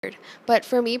But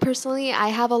for me personally, I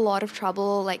have a lot of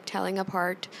trouble like telling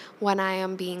apart when I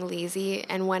am being lazy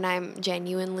and when I'm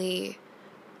genuinely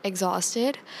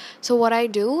exhausted. So what I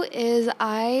do is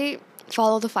I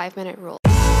follow the 5-minute rule.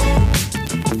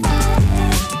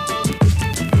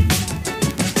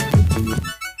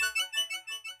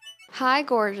 Hi,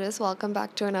 gorgeous. Welcome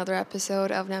back to another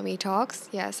episode of NAMI Talks.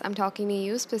 Yes, I'm talking to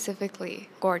you specifically,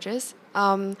 gorgeous.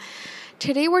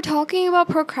 Today we're talking about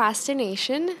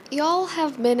procrastination. Y'all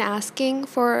have been asking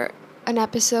for an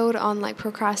episode on like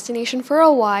procrastination for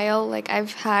a while. Like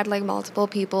I've had like multiple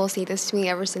people say this to me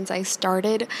ever since I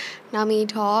started NAMI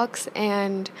Talks,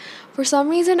 and for some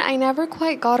reason I never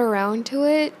quite got around to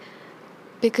it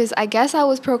because I guess I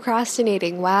was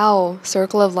procrastinating. Wow,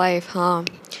 circle of life, huh?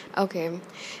 Okay.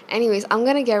 Anyways, I'm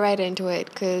gonna get right into it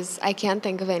because I can't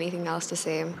think of anything else to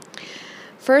say.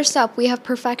 First up, we have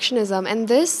perfectionism, and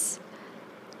this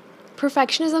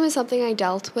perfectionism is something I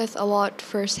dealt with a lot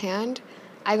firsthand.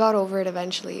 I got over it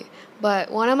eventually, but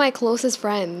one of my closest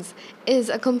friends is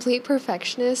a complete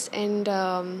perfectionist,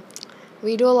 and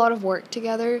we do a lot of work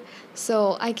together.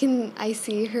 So I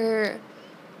see her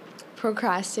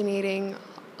procrastinating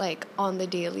like on the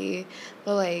daily,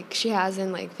 but like she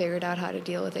hasn't like figured out how to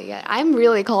deal with it yet. I'm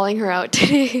really calling her out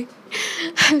today.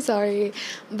 I'm sorry,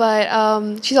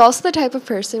 but she's also the type of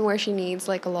person where she needs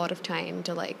like a lot of time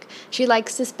to like, she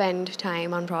likes to spend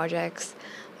time on projects,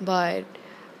 but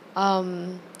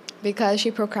because she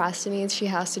procrastinates, she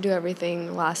has to do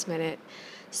everything last minute.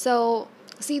 So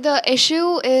see, the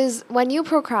issue is when you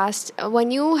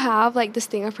have like this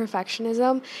thing of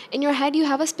perfectionism in your head, you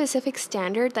have a specific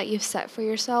standard that you've set for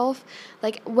yourself.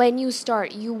 Like when you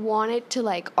start, you want it to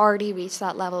like already reach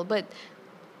that level. But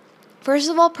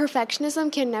first of all,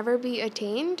 perfectionism can never be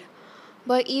attained.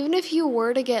 But even if you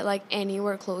were to get like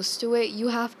anywhere close to it, you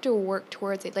have to work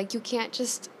towards it. Like you can't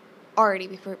just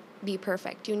already be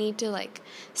perfect. You need to like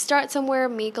start somewhere,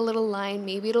 make a little line.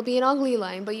 Maybe it'll be an ugly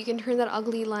line, but you can turn that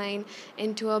ugly line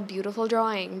into a beautiful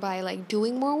drawing by like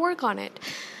doing more work on it.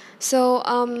 So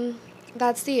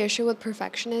that's the issue with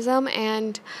perfectionism,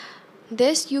 and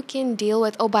this you can deal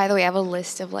with. Oh, by the way, I have a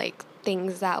list of like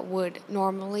things that would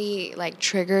normally like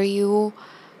trigger you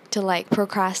to like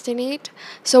procrastinate.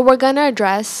 So we're gonna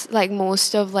address like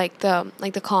most of like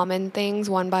the common things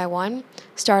one by one,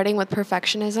 starting with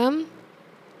perfectionism.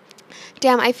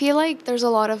 Damn, I feel like there's a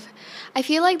lot of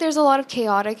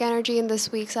chaotic energy in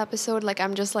this week's episode. Like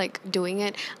I'm just like doing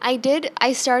it.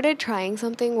 I started trying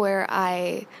something where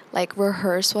I like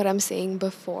rehearse what I'm saying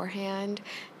beforehand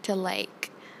to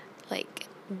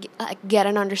get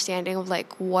an understanding of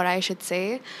like what I should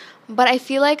say. But I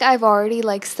feel like I've already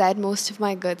like said most of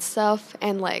my good stuff,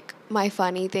 and like my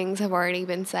funny things have already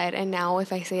been said, and now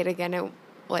if I say it again it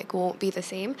like won't be the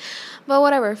same. But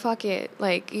whatever, fuck it.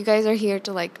 Like you guys are here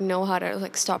to like know how to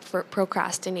like stop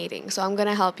procrastinating. So I'm going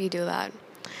to help you do that.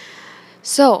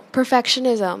 So,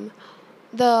 perfectionism.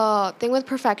 The thing with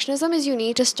perfectionism is you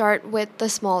need to start with the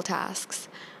small tasks.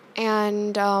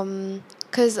 And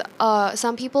cuz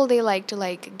some people they like to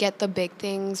like get the big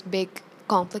things, big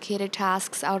complicated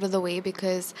tasks out of the way,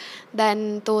 because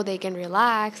then though they can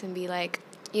relax and be like,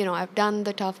 I've done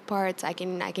the tough parts. I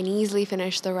can easily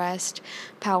finish the rest,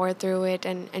 power through it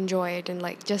and enjoy it, and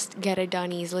like just get it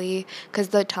done easily because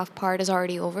the tough part is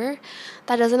already over.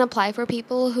 That doesn't apply for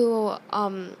people who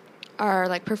are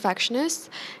like perfectionists.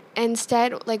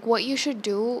 Instead, like what you should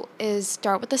do is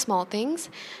start with the small things,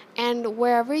 and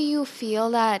wherever you feel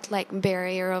that like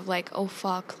barrier of like, oh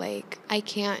fuck, like I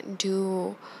can't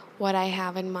do what I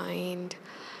have in mind,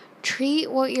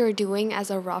 treat what you're doing as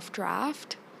a rough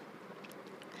draft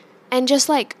and just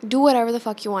like do whatever the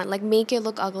fuck you want. Like make it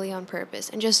look ugly on purpose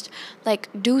and just like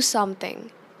do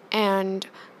something and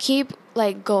keep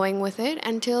like going with it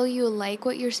until you like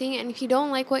what you're seeing. And if you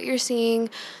don't like what you're seeing,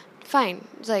 fine.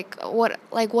 It's like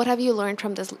what have you learned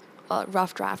from this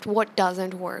rough draft? What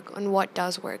doesn't work and what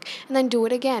does work? And then do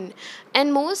it again.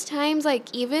 And most times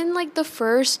like even like the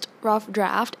first rough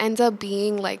draft ends up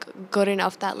being like good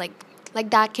enough that like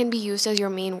that can be used as your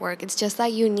main work. It's just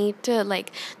that you need to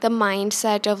like the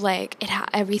mindset of like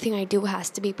everything I do has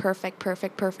to be perfect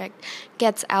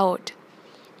gets out.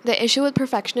 The issue with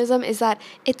perfectionism is that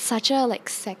it's such a like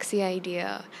sexy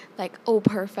idea. Like, oh,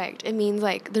 perfect, it means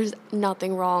like there's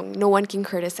nothing wrong, no one can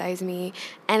criticize me.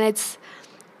 And it's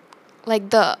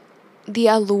like the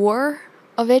allure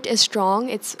of it is strong.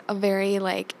 It's a very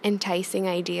like enticing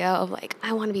idea of like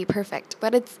I want to be perfect,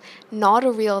 but it's not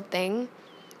a real thing.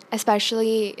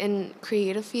 Especially in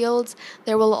creative fields,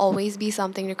 there will always be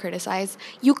something to criticize.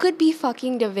 You could be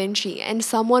fucking Da Vinci and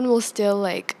someone will still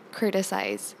like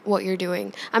criticize what you're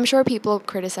doing. I'm sure people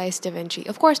criticize Da Vinci.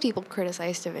 Of course people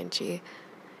criticize Da Vinci.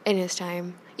 in his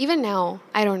time. Even now,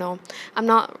 I don't know. I'm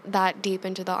not that deep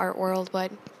into the art world,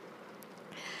 but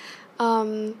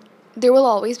um, there will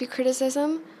always be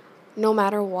criticism, no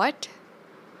matter what.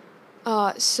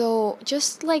 So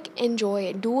just like enjoy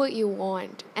it, do what you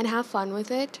want, and have fun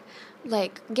with it.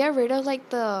 Like get rid of like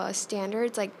the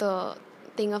standards, like the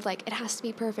thing of like it has to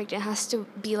be perfect, it has to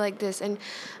be like this. And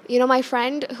my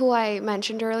friend who I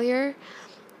mentioned earlier,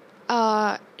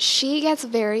 she gets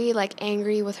very like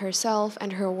angry with herself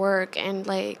and her work, and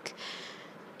like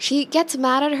she gets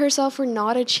mad at herself for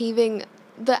not achieving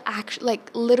the act, like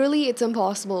literally it's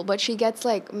impossible, but she gets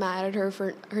like mad at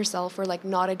herself for like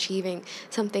not achieving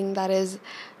something that is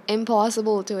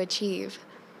impossible to achieve.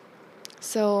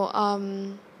 So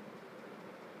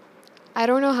I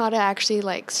don't know how to actually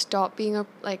like stop being a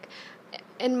like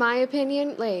in my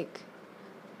opinion, like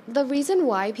the reason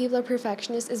why people are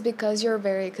perfectionists is because you're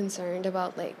very concerned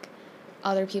about like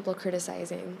other people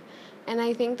criticizing. And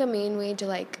I think the main way to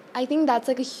like, I think that's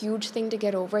like a huge thing to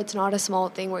get over. It's not a small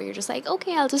thing where you're just like,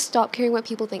 okay, I'll just stop caring what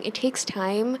people think. It takes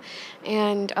time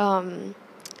and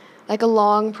like a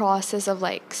long process of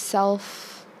like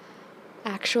self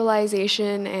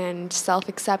actualization and self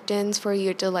acceptance for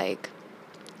you to like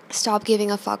stop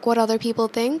giving a fuck what other people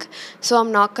think. So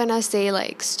I'm not gonna say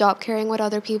like stop caring what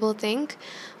other people think,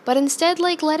 but instead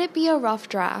like let it be a rough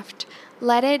draft.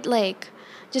 Let it like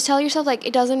just tell yourself like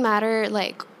it doesn't matter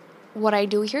like what I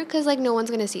do here, because like no one's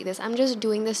gonna see this. I'm just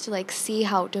doing this to like see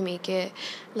how to make it,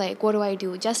 like what do I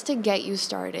do just to get you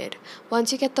started.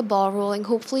 Once you get the ball rolling,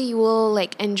 hopefully you will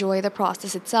like enjoy the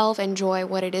process itself, enjoy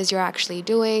what it is you're actually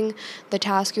doing, the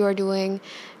task you are doing,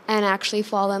 and actually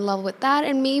fall in love with that,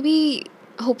 and maybe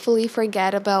hopefully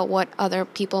forget about what other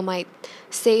people might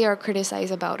say or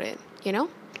criticize about it, you know?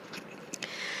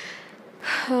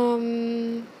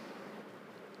 Um,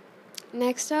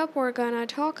 Next up, we're gonna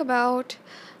talk about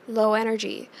low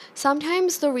energy.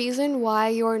 Sometimes the reason why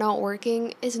you're not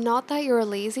working is not that you're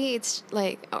lazy. It's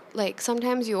like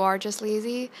sometimes you are just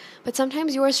lazy, but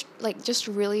sometimes you are like just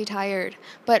really tired.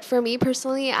 But for me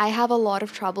personally, I have a lot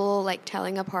of trouble like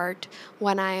telling apart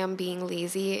when I am being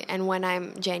lazy and when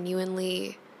I'm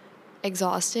genuinely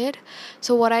exhausted.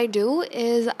 So what I do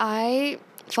is I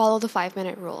follow the 5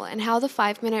 minute rule. And how the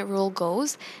 5 minute rule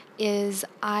goes is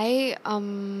I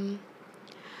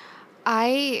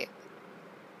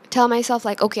tell myself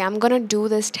like, okay, I'm gonna do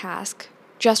this task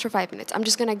just for 5 minutes. I'm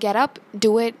just gonna get up,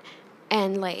 do it,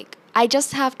 and like I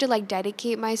just have to like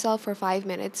dedicate myself for 5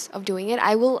 minutes of doing it.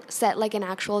 I will set like an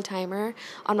actual timer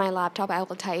on my laptop. I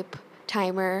will type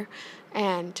timer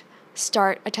and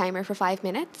start a timer for 5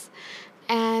 minutes.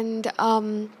 And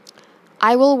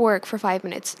I will work for 5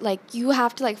 minutes. Like you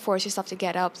have to like force yourself to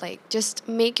get up. Like just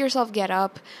make yourself get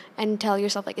up and tell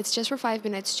yourself like it's just for 5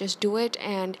 minutes. Just do it.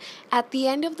 And at the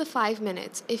end of the 5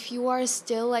 minutes, if you are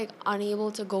still like unable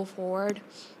to go forward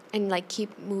and like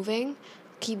keep moving,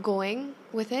 keep going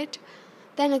with it,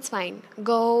 then it's fine.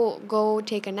 Go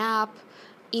take a nap,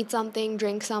 eat something,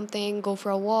 drink something, go for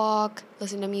a walk,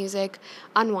 listen to music,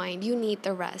 unwind. You need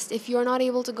the rest. If you're not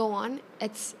able to go on,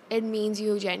 it means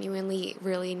you genuinely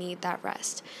really need that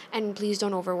rest. And please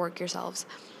don't overwork yourselves.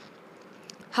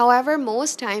 However,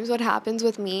 most times what happens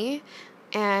with me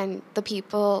and the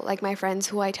people like my friends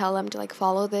who I tell them to like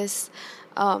follow this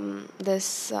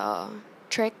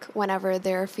trick whenever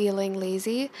they're feeling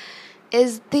lazy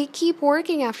is they keep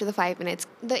working after the 5 minutes.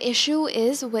 The issue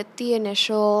is with the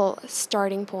initial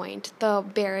starting point, the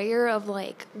barrier of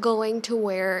like going to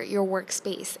where your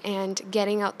workspace and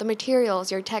getting out the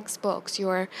materials, your textbooks,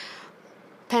 your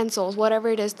pencils, whatever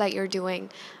it is that you're doing,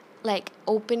 like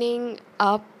opening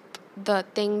up the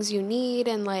things you need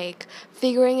and like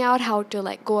figuring out how to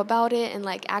like go about it and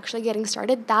like actually getting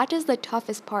started. That is the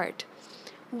toughest part.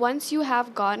 Once you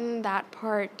have gotten that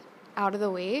part out of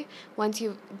the way, once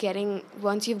you've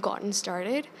gotten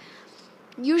started,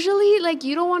 usually like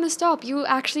you don't want to stop. You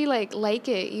actually like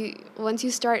it. You once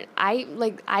you start, I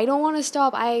don't want to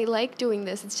stop. I like doing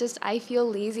this. It's just I feel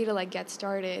lazy to like get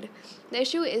started. The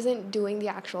issue isn't doing the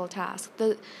actual task.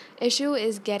 The issue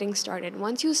is getting started.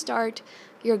 Once you start,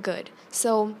 you're good.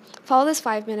 So follow this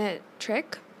 5 minute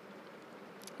trick.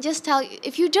 Just tell,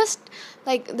 if you just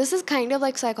like, this is kind of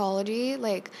like psychology,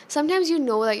 like sometimes you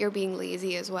know that you're being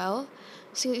lazy as well.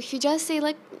 So if you just say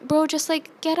like, bro, just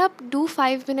like get up, do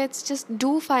 5 minutes, just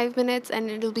do 5 minutes, and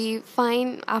it'll be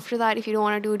fine. After that, if you don't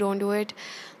want to do, don't do it.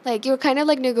 Like you're kind of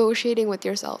like negotiating with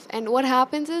yourself, and what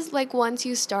happens is like once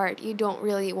you start, you don't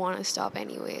really want to stop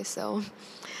anyway. So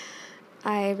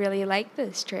I really like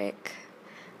this trick.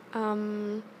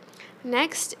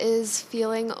 Next is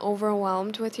feeling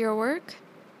overwhelmed with your work.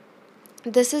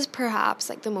 this is perhaps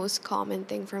like the most common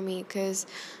thing for me because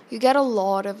you get a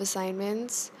lot of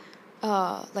assignments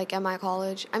like at my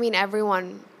college. I mean,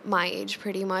 everyone my age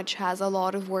pretty much has a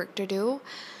lot of work to do,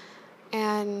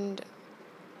 and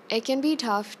it can be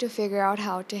tough to figure out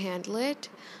how to handle it,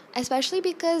 especially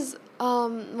because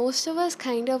most of us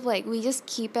kind of like we just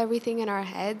keep everything in our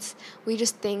heads. We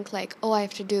just think like, oh, I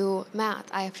have to do math,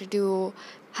 I have to do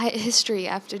history,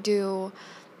 I have to do,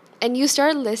 and you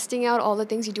start listing out all the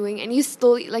things you're doing, and you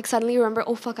slowly like suddenly remember,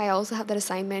 oh fuck, I also have that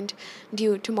assignment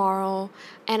due tomorrow,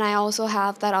 and I also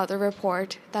have that other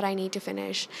report that I need to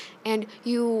finish, and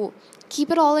you keep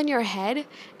it all in your head,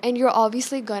 and you're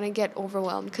obviously gonna get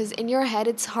overwhelmed because in your head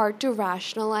it's hard to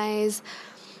rationalize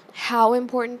how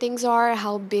important things are,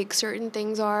 how big certain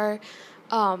things are.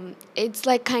 It's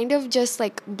like kind of just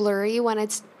like blurry when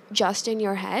it's just in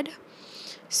your head.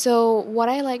 So, what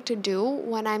I like to do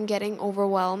when I'm getting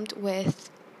overwhelmed with,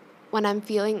 when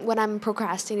I'm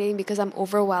procrastinating because I'm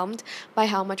overwhelmed by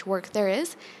how much work there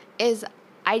is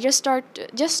I just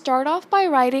start off by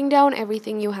writing down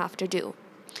everything you have to do.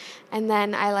 And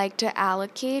then I like to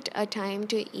allocate a time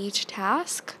to each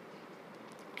task.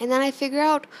 And then I figure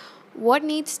out what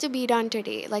needs to be done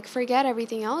today. Like, forget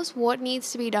everything else. What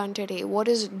needs to be done today? What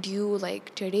is due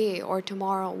like today or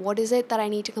tomorrow? What is it that I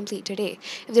need to complete today?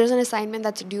 If there's an assignment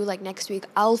that's due like next week,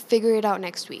 I'll figure it out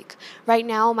next week. Right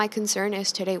now, my concern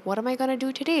is today. What am I going to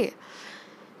do today?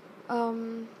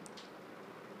 Um,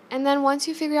 and then once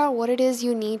you figure out what it is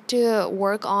you need to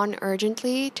work on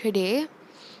urgently today,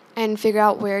 and figure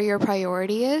out where your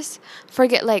priority is,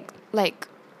 forget like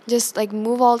just like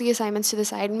move all the assignments to the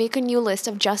side, make a new list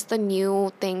of just the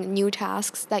new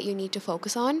tasks that you need to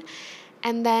focus on,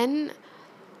 and then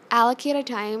allocate a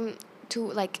time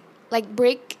to like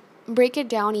break it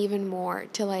down even more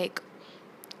to like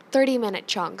 30-minute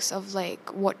chunks of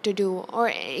like what to do, or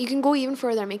you can go even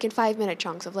further, make it 5-minute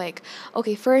chunks of like,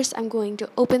 okay, first I'm going to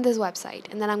open this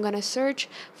website, and then I'm going to search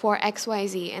for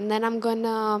XYZ, and then I'm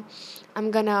gonna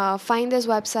find this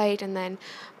website and then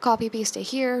copy paste it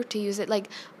here to use it. Like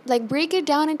break it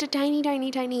down into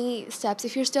tiny steps.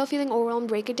 If you're still feeling overwhelmed,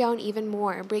 break it down even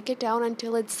more. Break it down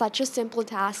until it's such a simple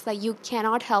task that you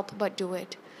cannot help but do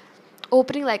it.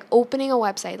 Opening a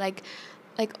website, like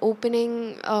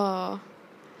opening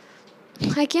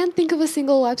I can't think of a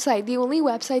single website. The only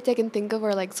websites I can think of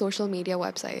are like social media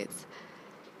websites.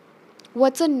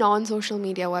 What's a non-social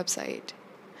media website?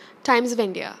 Times of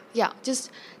India. Yeah, just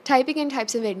typing in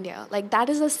types of India. Like, that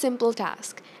is a simple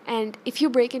task. And if you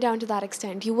break it down to that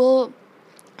extent, you will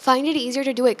find it easier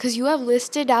to do it because you have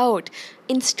listed out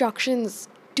instructions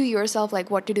to yourself,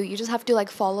 like what to do. You just have to like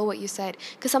follow what you said.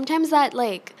 Because sometimes that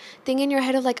like thing in your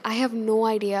head of like, I have no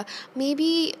idea.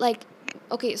 Maybe like,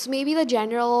 okay, so maybe the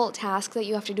general task that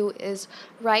you have to do is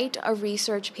write a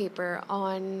research paper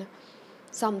on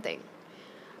something.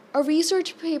 A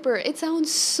research paper, it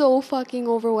sounds so fucking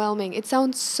overwhelming. It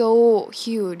sounds so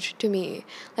huge to me.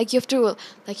 Like, you have to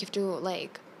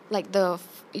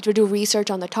do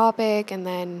research on the topic, and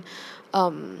then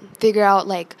figure out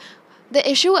like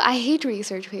the issue. I hate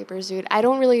research papers, dude. I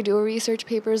don't really do research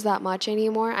papers that much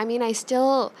anymore. I mean, I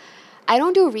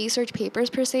don't do research papers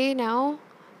per se now.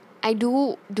 I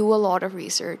do a lot of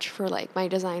research for like my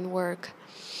design work.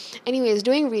 Anyways,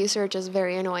 doing research is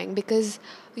very annoying because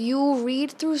you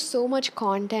read through so much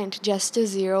content just to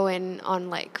zero in on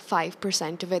like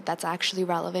 5% of it that's actually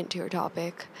relevant to your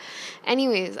topic.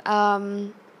 Anyways,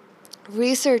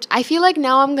 research. I feel like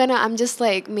now I'm just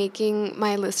like making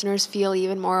my listeners feel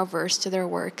even more averse to their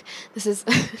work. This is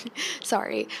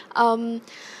sorry.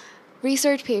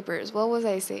 Research papers. What was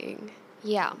I saying?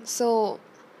 Yeah. So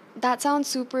that sounds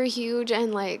super huge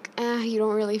and like you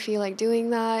don't really feel like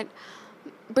doing that.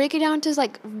 Break it down to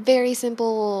like very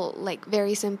simple like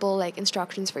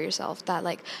instructions for yourself, that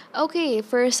like, okay,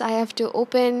 first I have to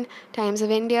open Times of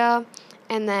India,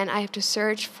 and then I have to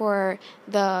search for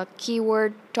the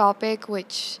keyword topic,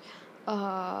 which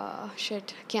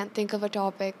can't think of a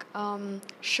topic.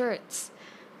 Shirts.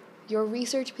 Your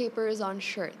research paper is on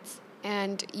shirts,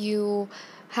 and you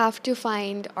have to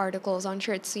find articles on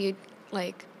shirts. So you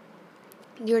like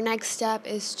your next step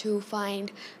is to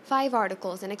find 5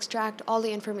 articles and extract all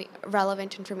the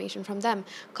relevant information from them,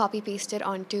 copy paste it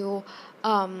onto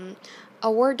a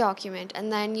Word document,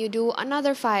 and then you do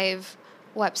another 5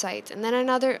 websites, and then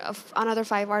another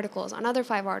 5 articles,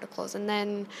 and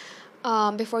then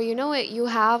before you know it, you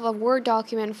have a Word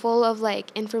document full of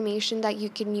like information that you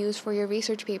can use for your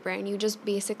research paper, and you just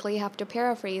basically have to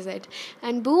paraphrase it,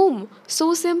 and boom,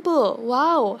 so simple.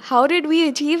 Wow, how did we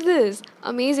achieve this?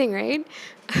 Amazing, right?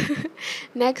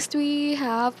 Next we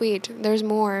have, wait, there's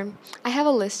more. I have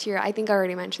a list here. I think I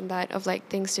already mentioned that, of like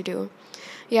things to do.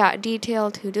 Yeah,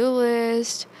 detailed to-do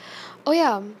list. Oh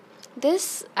yeah,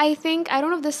 this, I think, I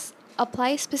don't know if this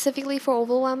applies specifically for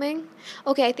overwhelming.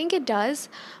 Okay, I think it does.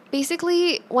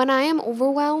 Basically, when I am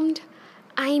overwhelmed,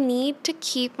 I need to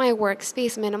keep my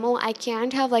workspace minimal. I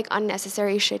can't have like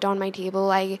unnecessary shit on my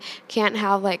table. I can't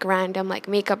have like random like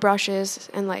makeup brushes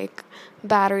and like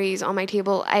batteries on my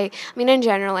table. I mean, in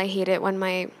general, I hate it when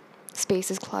my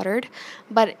space is cluttered.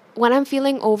 But when I'm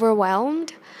feeling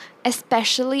overwhelmed,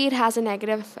 especially, it has a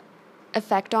negative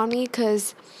effect on me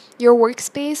because your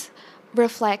workspace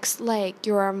reflects like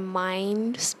your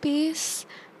mind space,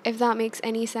 if that makes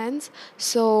any sense.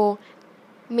 So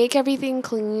make everything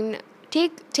clean.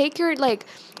 Take your like,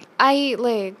 I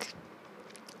like,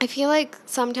 I feel like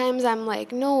sometimes I'm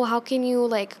like, no, how can you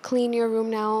like clean your room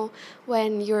now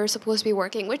when you're supposed to be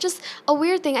working? Which is a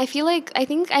weird thing. I feel like, I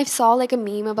think I saw like a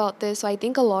meme about this, so I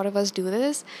think a lot of us do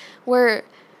this, where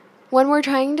when we're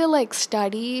trying to like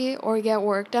study or get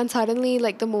work done, suddenly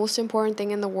like the most important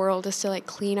thing in the world is to like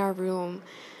clean our room.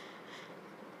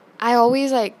 I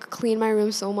always like clean my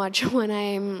room so much when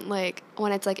I'm like,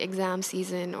 when it's like exam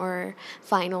season or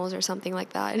finals or something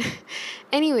like that.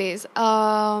 Anyways,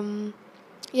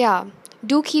 yeah,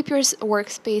 do keep your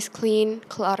workspace clean,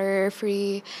 clutter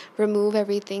free, remove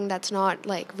everything that's not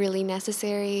like really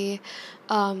necessary.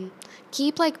 Um,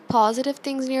 Keep like positive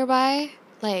things nearby,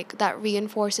 like that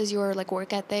reinforces your like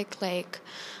work ethic. Like,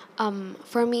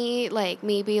 for me, like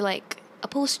maybe like a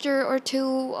poster or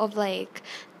two of like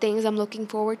things I'm looking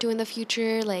forward to in the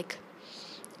future. Like,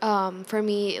 for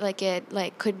me, like it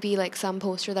like could be like some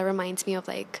poster that reminds me of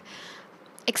like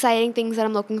exciting things that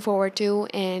I'm looking forward to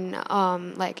in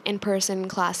like in person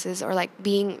classes, or like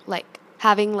being like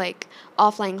having like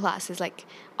offline classes like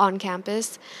on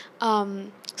campus.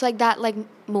 So like that like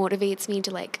motivates me to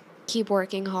like keep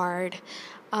working hard.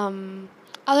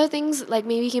 Other things, like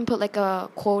maybe you can put like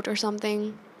a quote or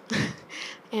something.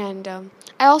 And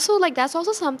I also like, that's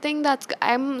also something that's,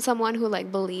 I'm someone who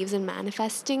like believes in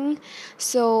manifesting.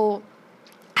 So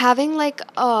having like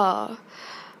a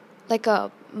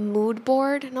mood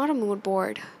board, not a mood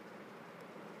board,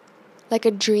 like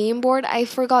a dream board. I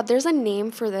forgot, there's a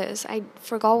name for this. I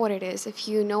forgot what it is. If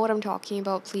you know what I'm talking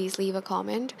about, please leave a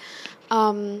comment.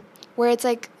 Where it's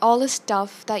like all the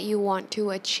stuff that you want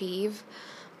to achieve,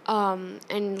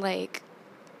 and like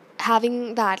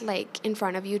having that like in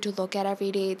front of you to look at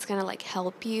every day, it's gonna like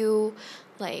help you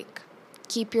like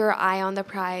keep your eye on the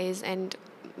prize, and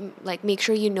like make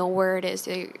sure you know where it is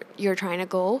that you're trying to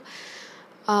go.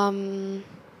 um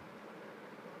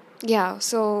yeah,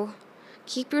 so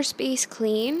keep your space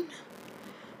clean.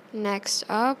 Next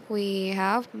up, we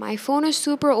have, my phone is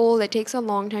super old, it takes a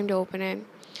long time to open it.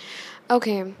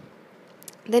 Okay,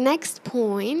 the next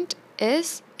point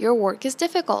is your work is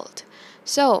difficult.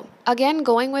 So, again,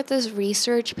 going with this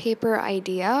research paper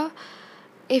idea,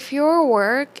 if your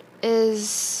work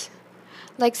is,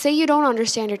 like, say you don't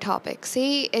understand your topic,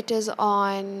 say it is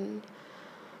on,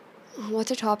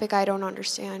 what's a topic I don't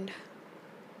understand?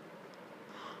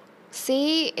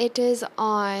 Say it is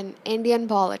on Indian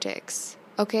politics,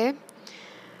 okay?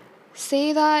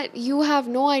 Say that you have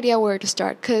no idea where to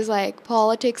start, because like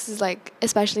politics is like,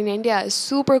 especially in India, is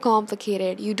super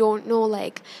complicated. You don't know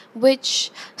like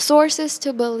which sources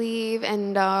to believe,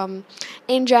 and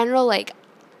in general, like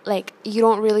you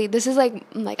don't really, this is like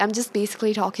I'm just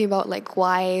basically talking about like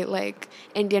why like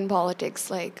Indian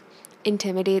politics like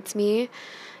intimidates me,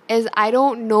 is I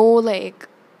don't know like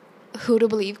who to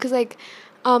believe, because like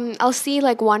I'll see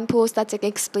like one post that's like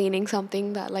explaining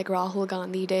something that like Rahul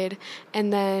Gandhi did,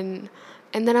 and then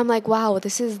I'm like, wow,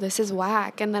 this is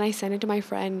whack, and then I send it to my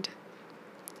friend,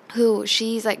 who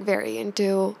she's like very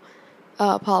into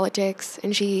politics,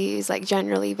 and she's like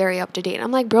generally very up to date.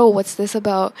 I'm like, bro, what's this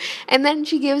about? And then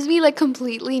she gives me like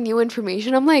completely new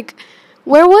information. I'm like,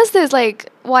 where was this,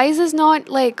 like why is this not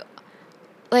like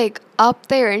up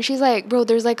there? And she's like, bro,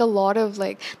 there's like a lot of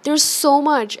like, there's so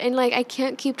much, and like I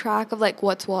can't keep track of like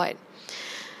what's what.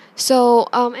 So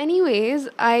anyways,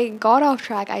 I got off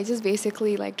track. I just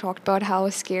basically like talked about how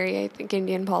scary I think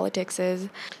Indian politics is.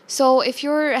 So if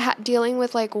you're dealing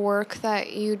with like work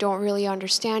that you don't really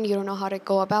understand, you don't know how to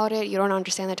go about it, you don't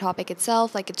understand the topic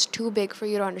itself, like it's too big for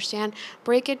you to understand,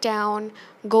 break it down,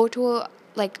 go to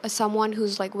someone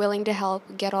who's like willing to help,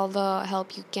 get all the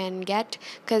help you can get,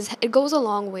 because it goes a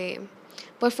long way.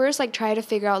 But first, like try to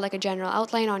figure out like a general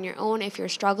outline on your own. If you're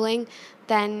struggling,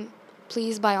 then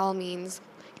please by all means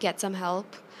get some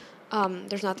help.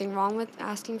 There's nothing wrong with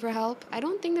asking for help. I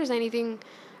don't think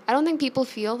people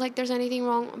feel like there's anything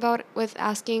wrong about with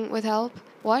asking with help.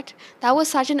 What? That was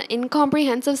such an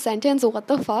incomprehensive sentence. What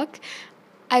the fuck?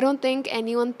 I don't think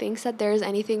anyone thinks that there's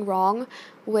anything wrong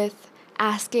with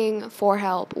asking for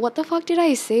help. What the fuck did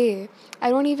I say? I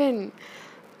don't even.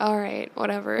 Alright,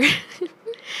 whatever.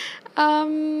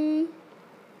 um,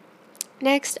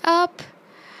 Next up,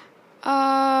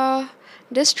 uh,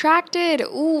 distracted.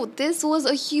 Ooh, this was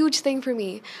a huge thing for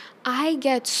me. I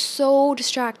get so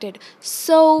distracted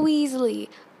so easily.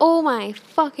 Oh my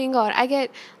fucking god. I get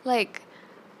like,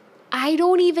 I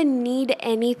don't even need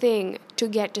anything to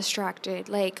get distracted.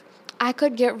 Like, I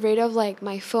could get rid of like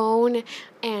my phone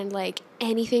and like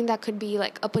anything that could be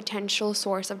like a potential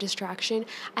source of distraction.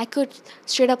 I could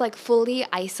straight up like fully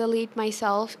isolate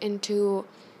myself into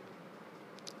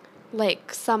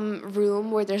like some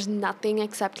room where there's nothing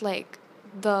except like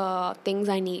the things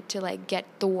I need to like get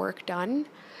the work done,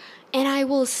 and I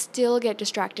will still get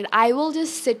distracted. I will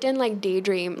just sit and like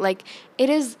daydream. Like it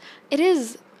is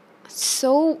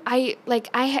so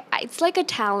it's like a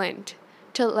talent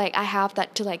to like I have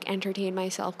that to like entertain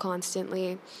myself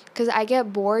constantly cuz I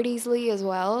get bored easily as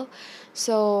well.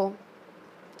 So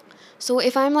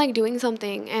if I'm like doing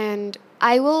something and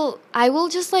I will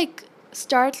just like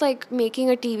start like making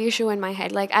a TV show in my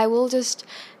head. Like I will just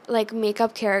like make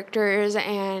up characters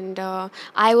and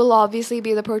I will obviously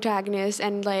be the protagonist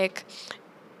and like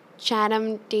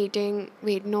Channing dating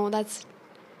wait no that's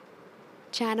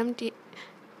Channing Ta-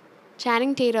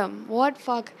 Channing Tatum. What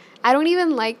fuck? I don't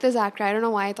even like this actor. I don't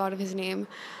know why I thought of his name.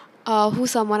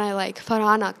 Who's someone I like?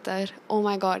 Farhan Akhtar. Oh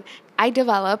my god. I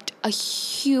developed a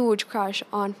huge crush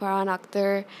on Farhan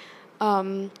Akhtar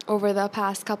over the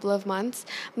past couple of months.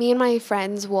 Me and my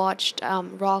friends watched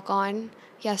Rock On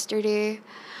yesterday.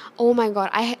 Oh my god.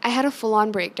 I had a full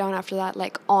on breakdown after that,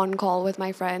 like on call with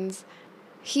my friends.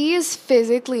 He is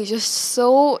physically just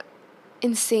so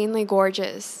insanely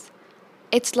gorgeous.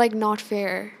 It's like not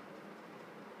fair.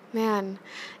 Man.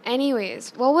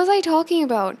 Anyways, what was I talking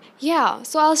about? Yeah,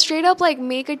 so I'll straight up like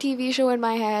make a TV show in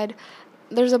my head.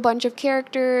 There's a bunch of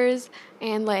characters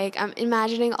and like I'm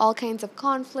imagining all kinds of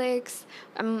conflicts.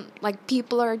 Like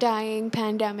people are dying,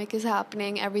 pandemic is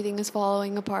happening, everything is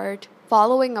falling apart.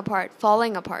 Falling apart,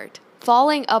 falling apart.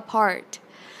 Falling apart.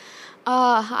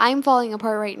 I'm falling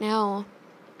apart right now.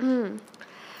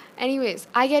 Anyways,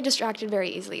 I get distracted very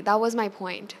easily. That was my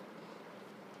point.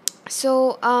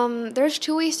 So, there's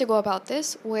two ways to go about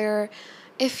this. Where,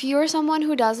 if you're someone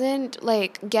who doesn't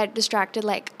like get distracted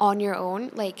like on your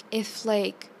own,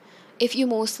 if you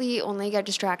mostly only get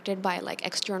distracted by like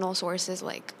external sources,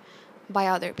 like by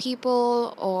other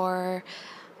people or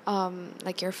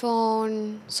like your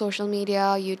phone, social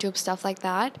media, YouTube, stuff like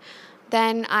that,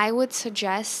 then I would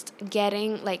suggest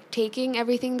getting like taking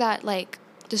everything that like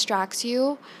distracts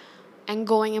you and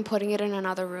going and putting it in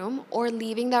another room or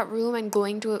leaving that room and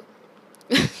going to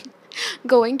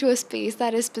a space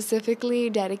that is specifically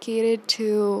dedicated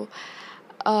to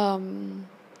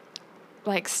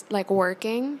like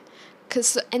working,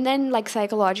 cuz and then like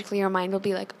psychologically your mind will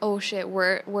be like, oh shit,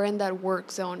 we're in that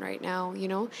work zone right now,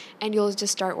 and you'll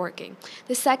just start working.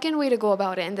 The second way to go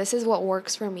about it, and this is what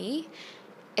works for me,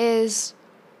 is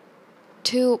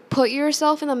to put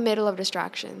yourself in the middle of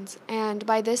distractions. And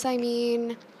by this I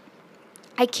mean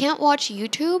I can't watch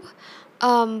YouTube,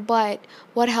 but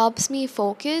what helps me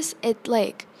focus,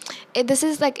 this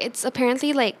is like, it's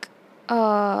apparently like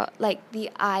the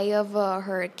eye of a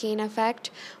hurricane effect,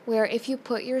 where if you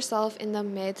put yourself in the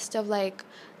midst of like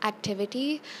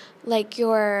activity, like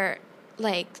your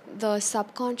like the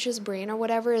subconscious brain or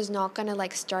whatever is not gonna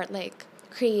like start like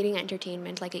creating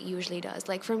entertainment like it usually does.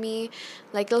 Like for me,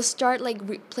 like it'll start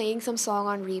like playing some song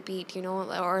on repeat,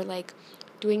 or like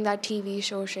doing that TV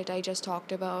show shit I just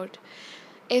talked about.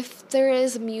 If there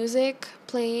is music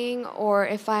playing, or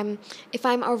if I'm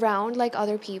around like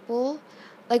other people,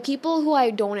 like people who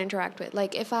I don't interact with,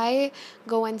 like if I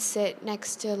go and sit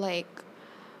next to like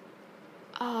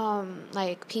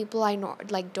people I know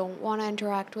like don't want to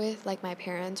interact with, like my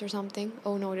parents or something.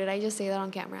 Oh no, did I just say that on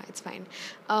camera? It's fine.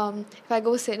 If I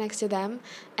go sit next to them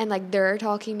and like they're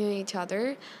talking to each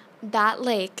other, that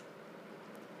like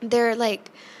they're like,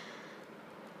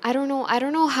 I don't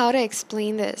know how to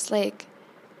explain this. Like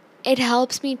it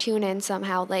helps me tune in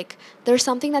somehow. Like there's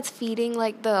something that's feeding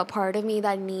like the part of me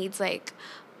that needs like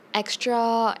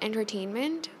extra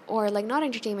entertainment, or like not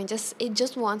entertainment, just it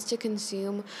just wants to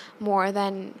consume more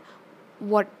than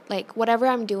whatever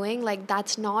I'm doing, like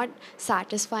that's not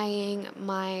satisfying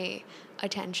my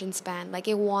attention span. Like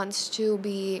it wants to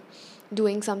be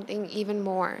doing something even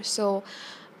more. So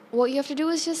what you have to do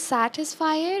is just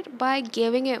satisfy it by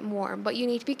giving it more, but you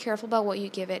need to be careful about what you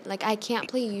give it. Like I can't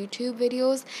play YouTube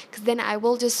videos, because then I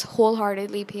will just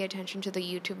wholeheartedly pay attention to the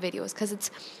YouTube videos, because it's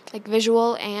like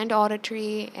visual and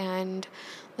auditory, and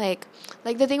Like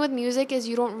the thing with music is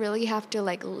you don't really have to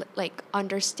like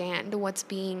understand what's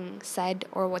being said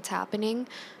or what's happening.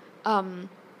 um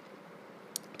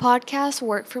Podcasts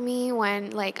work for me when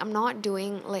like I'm not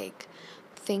doing like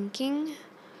thinking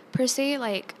per se.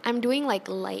 Like I'm doing like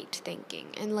light thinking,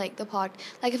 and like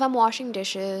like if I'm washing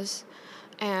dishes,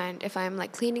 and if I'm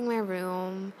like cleaning my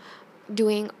room,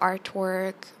 doing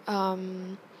artwork,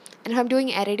 and if I'm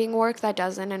doing editing work that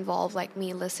doesn't involve like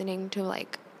me listening to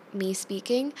like me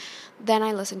speaking, then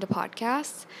I listen to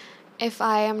podcasts. If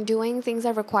I am doing things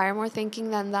that require more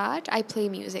thinking than that, I play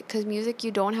music, because music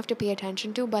you don't have to pay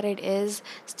attention to, but it is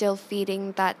still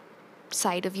feeding that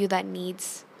side of you that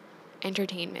needs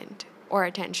entertainment or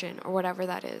attention or whatever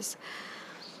that is.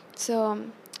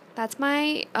 So that's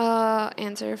my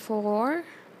answer for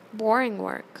boring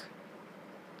work.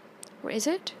 Or is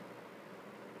it?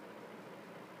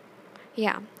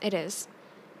 Yeah, it is.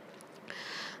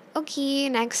 Okay,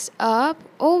 next up.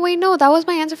 Oh, wait, no, that was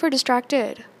my answer for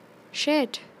distracted.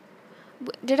 Shit.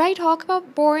 Did I talk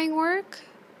about boring work?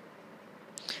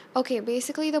 Okay,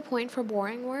 basically, the point for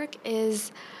boring work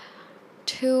is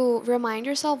to remind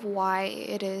yourself why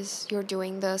it is you're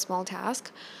doing the small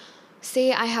task.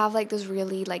 Say I have like this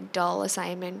really like dull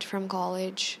assignment from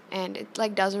college, and it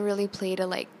like doesn't really play to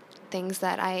like things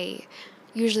that I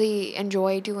usually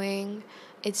enjoy doing.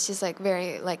 It's just like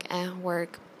very like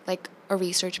work, like a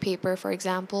research paper, for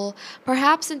example.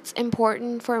 Perhaps it's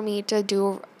important for me to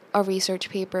do a research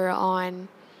paper on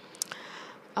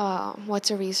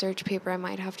what's a research paper I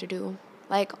might have to do?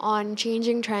 Like on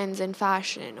changing trends in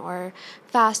fashion, or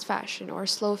fast fashion, or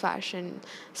slow fashion,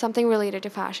 something related to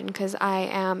fashion, because I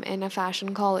am in a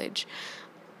fashion college.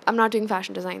 I'm not doing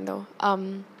fashion design though.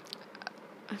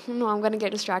 No, I'm gonna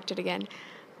get distracted again.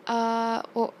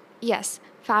 Well, yes,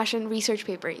 fashion research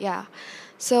paper, yeah.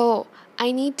 So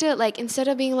I need to like, instead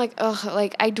of being like, ugh,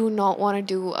 like I do not want to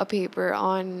do a paper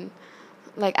on,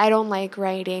 like I don't like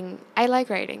writing. I like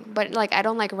writing, but like I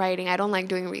don't like writing. I don't like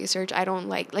doing research. I don't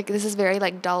like this is very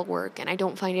like dull work, and I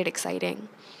don't find it exciting.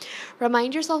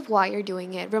 Remind yourself why you're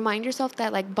doing it. Remind yourself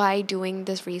that like by doing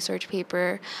this research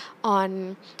paper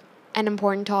on an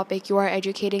important topic, you are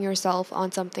educating yourself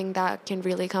on something that can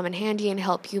really come in handy and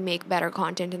help you make better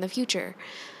content in the future.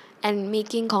 And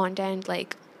making content,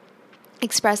 like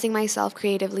expressing myself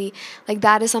creatively, like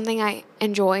that is something I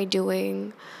enjoy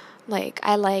doing. Like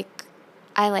I like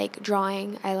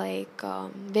drawing, I like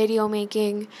video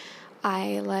making,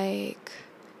 I like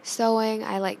sewing,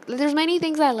 I like, there's many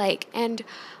things I like. And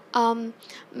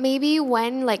maybe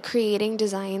when like creating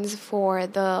designs for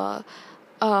the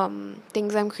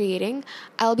things I'm creating,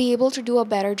 I'll be able to do a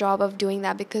better job of doing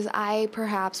that, because I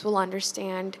perhaps will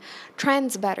understand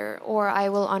trends better, or I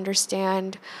will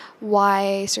understand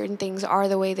why certain things are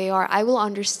the way they are. I will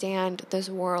understand this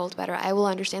world better. I will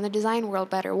understand the design world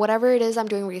better. Whatever it is I'm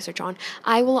doing research on,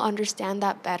 I will understand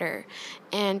that better.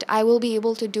 And I will be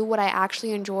able to do what I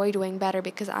actually enjoy doing better,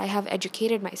 because I have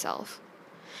educated myself.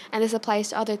 And this applies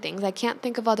to other things. I can't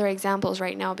think of other examples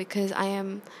right now, because I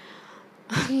am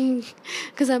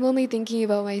because I'm only thinking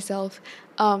about myself.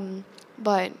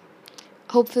 But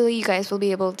hopefully you guys will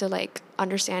be able to like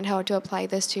understand how to apply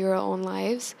this to your own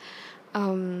lives.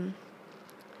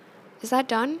 Is that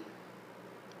done?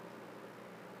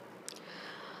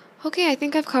 Okay, I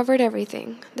think I've covered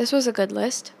everything. This was a good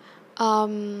list.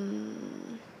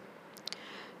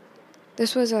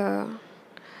 This was a...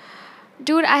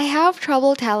 Dude, I have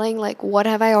trouble telling like what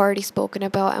have I already spoken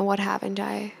about and what haven't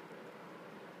I.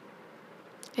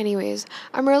 Anyways,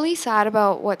 I'm really sad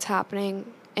about what's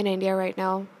happening in India right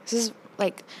now. This is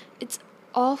like, it's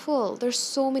awful. There's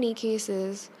so many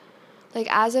cases. Like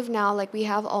as of now, like we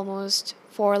have almost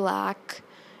 4 lakh,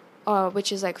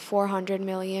 which is like 400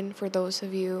 million for those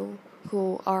of you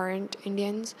who aren't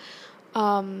Indians.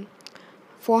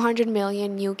 400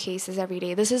 million new cases every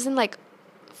day. This isn't like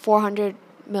 400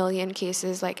 million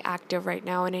cases like active right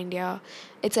now in India.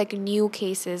 It's like new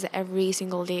cases every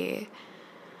single day.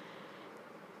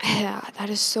 Yeah,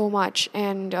 that is so much.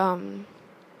 And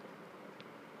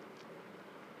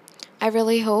I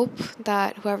really hope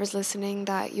that whoever's listening,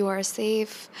 that you are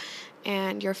safe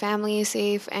and your family is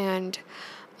safe. And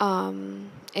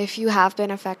if you have been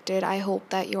affected, I hope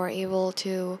that you are able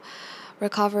to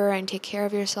recover and take care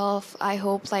of yourself. I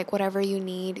hope like whatever you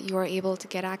need, you are able to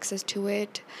get access to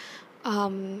it.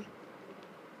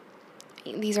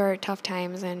 These are tough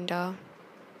times, and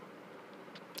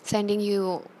sending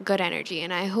you good energy.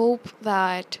 And I hope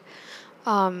that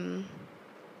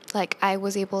like I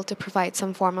was able to provide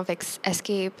some form of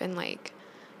escape, and like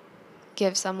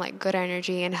give some like good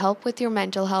energy and help with your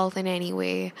mental health in any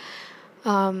way.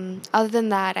 Other than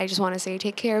that, I just want to say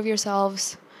take care of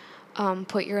yourselves.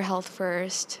 Put your health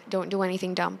first. Don't do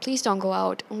anything dumb. Please don't go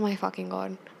out. Oh my fucking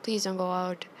god. Please don't go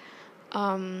out.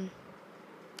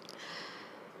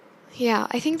 Yeah,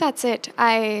 I think that's it.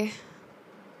 I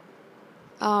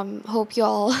hope you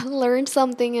all learned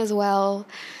something as well.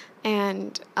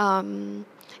 And I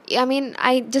mean,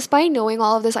 despite knowing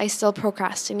all of this, I still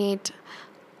procrastinate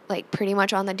like pretty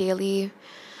much on the daily.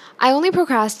 I only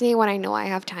procrastinate when I know I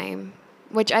have time,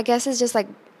 which I guess is just like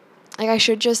I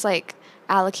should just like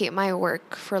allocate my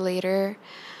work for later,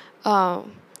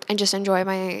 and just enjoy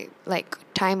my like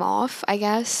time off, I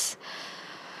guess.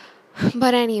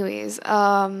 But anyways,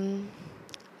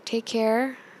 take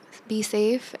care, be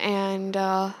safe, and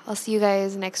I'll see you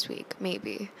guys next week,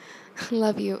 maybe.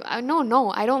 Love you.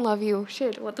 No, I don't love you.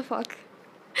 Shit, what the fuck?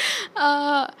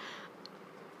 Uh,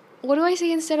 what do I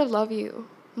say instead of love you?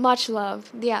 Much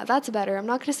love. Yeah, that's better. I'm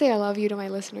not gonna say I love you to my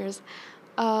listeners.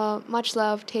 Much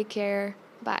love. Take care.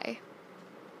 Bye.